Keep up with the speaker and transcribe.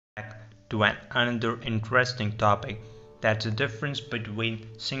to another interesting topic, that's the difference between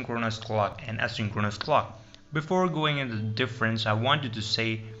synchronous clock and asynchronous clock. Before going into the difference, I wanted to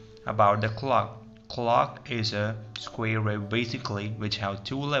say about the clock. Clock is a square wave basically which have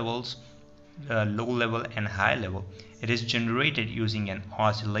two levels, low level and high level. It is generated using an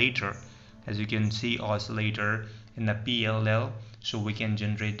oscillator. As you can see, oscillator in the PLL, so we can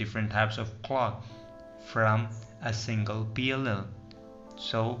generate different types of clock from a single PLL.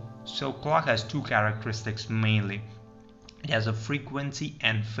 So clock has two characteristics mainly. It has a frequency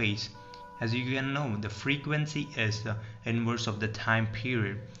and phase. As you can know, the frequency is the inverse of the time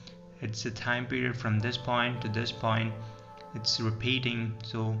period. It's the time period from this point to this point. It's repeating.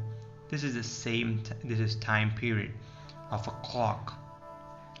 So this is the same. This is time period of a clock.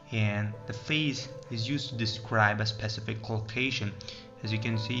 And the phase is used to describe a specific location. As you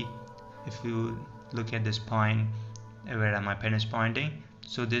can see, if you look at this point where my pen is pointing,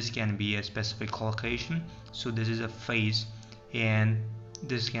 so this can be a specific location. So this is a phase, and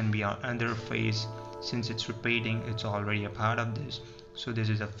this can be another phase. Since it's repeating, it's already a part of this, so this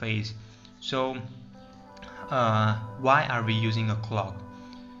is a phase. So why are we using a clock?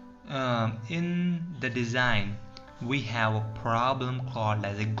 In the design we have a problem called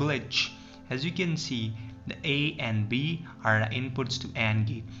as a glitch. As you can see, the A and B are the inputs to AND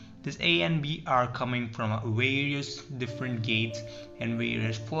gate. This A and B are coming from various different gates and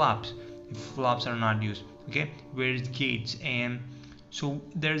various flops. If flops are not used, okay, various gates, and so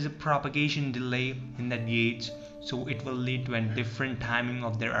there is a propagation delay in the gates, so it will lead to a different timing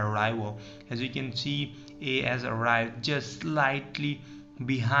of their arrival. As you can see, A has arrived just slightly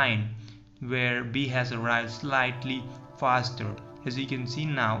behind, where B has arrived slightly faster. As you can see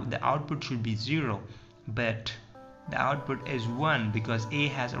now, the output should be 0, but the output is 1 because A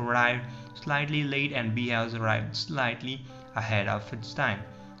has arrived slightly late and B has arrived slightly ahead of its time.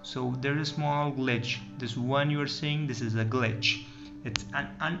 So there is a small glitch. This one you are seeing, this is a glitch. It's an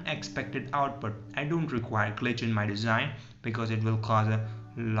unexpected output. I don't require glitch in my design because it will cause a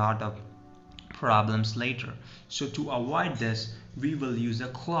lot of problems later. So to avoid this, we will use a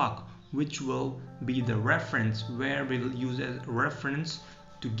clock, which will be the reference, where we will use a reference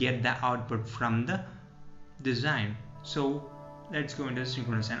to get the output from the design. So let's go into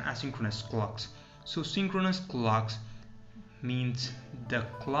synchronous and asynchronous clocks. So synchronous clocks means the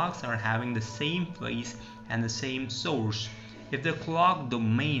clocks are having the same phase and the same source. If the clock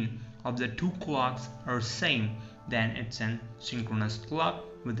domain of the two clocks are same, then it's an synchronous clock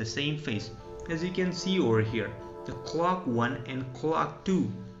with the same phase. As you can see over here, the clock 1 and clock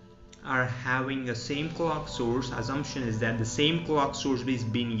 2 are having the same clock source. Assumption is that the same clock source is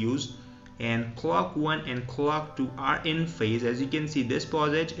being used, and clock 1 and clock 2 are in phase. As you can see, this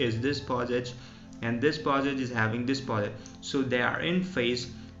posage is this posage and this posage is having this posage, so they are in phase,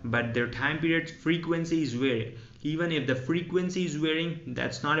 but their time period frequency is varying. Even if the frequency is varying,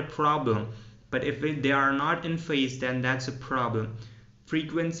 that's not a problem, but if they are not in phase, then that's a problem.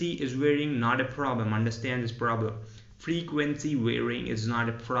 Frequency is varying, not a problem. Understand this problem. Frequency varying is not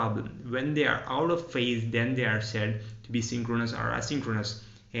a problem. When they are out of phase, then they are said to be synchronous or asynchronous,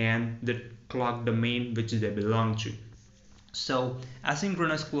 and the clock domain which they belong to. So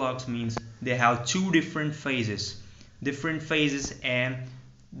asynchronous clocks means they have two different phases and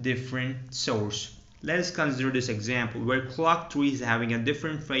different source. Let us consider this example where clock 3 is having a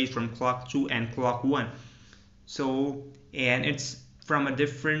different phase from clock 2 and clock 1. So, and it's from a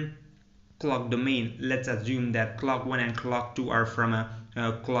different clock domain. Let's assume that clock 1 and clock 2 are from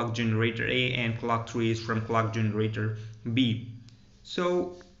a clock generator A and clock 3 is from clock generator B.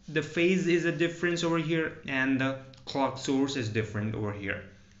 So the phase is a difference over here and the clock source is different over here.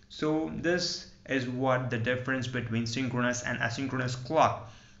 So this is what the difference between synchronous and asynchronous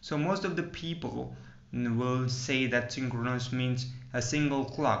clock. So most of the people will say that synchronous means a single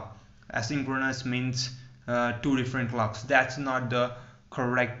clock, asynchronous means two different clocks. That's not the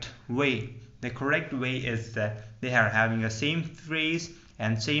correct way. The correct way is that they are having a same phase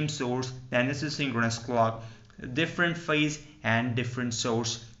and same source, then it's a synchronous clock. Different phase and different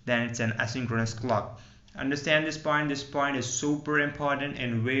source, then it's an asynchronous clock. Understand this point. This point is super important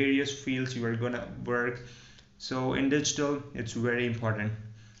in various fields you are gonna work. So in digital, it's very important.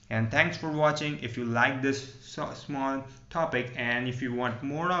 And thanks for watching. If you like this small topic and if you want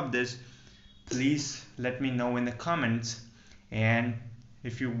more of this, please let me know in the comments. And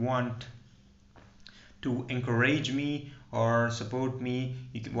if you want to encourage me or support me,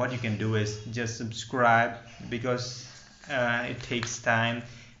 what you can do is just subscribe, because it takes time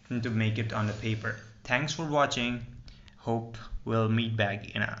to make it on the paper. Thanks for watching. Hope we'll meet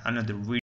back in another video.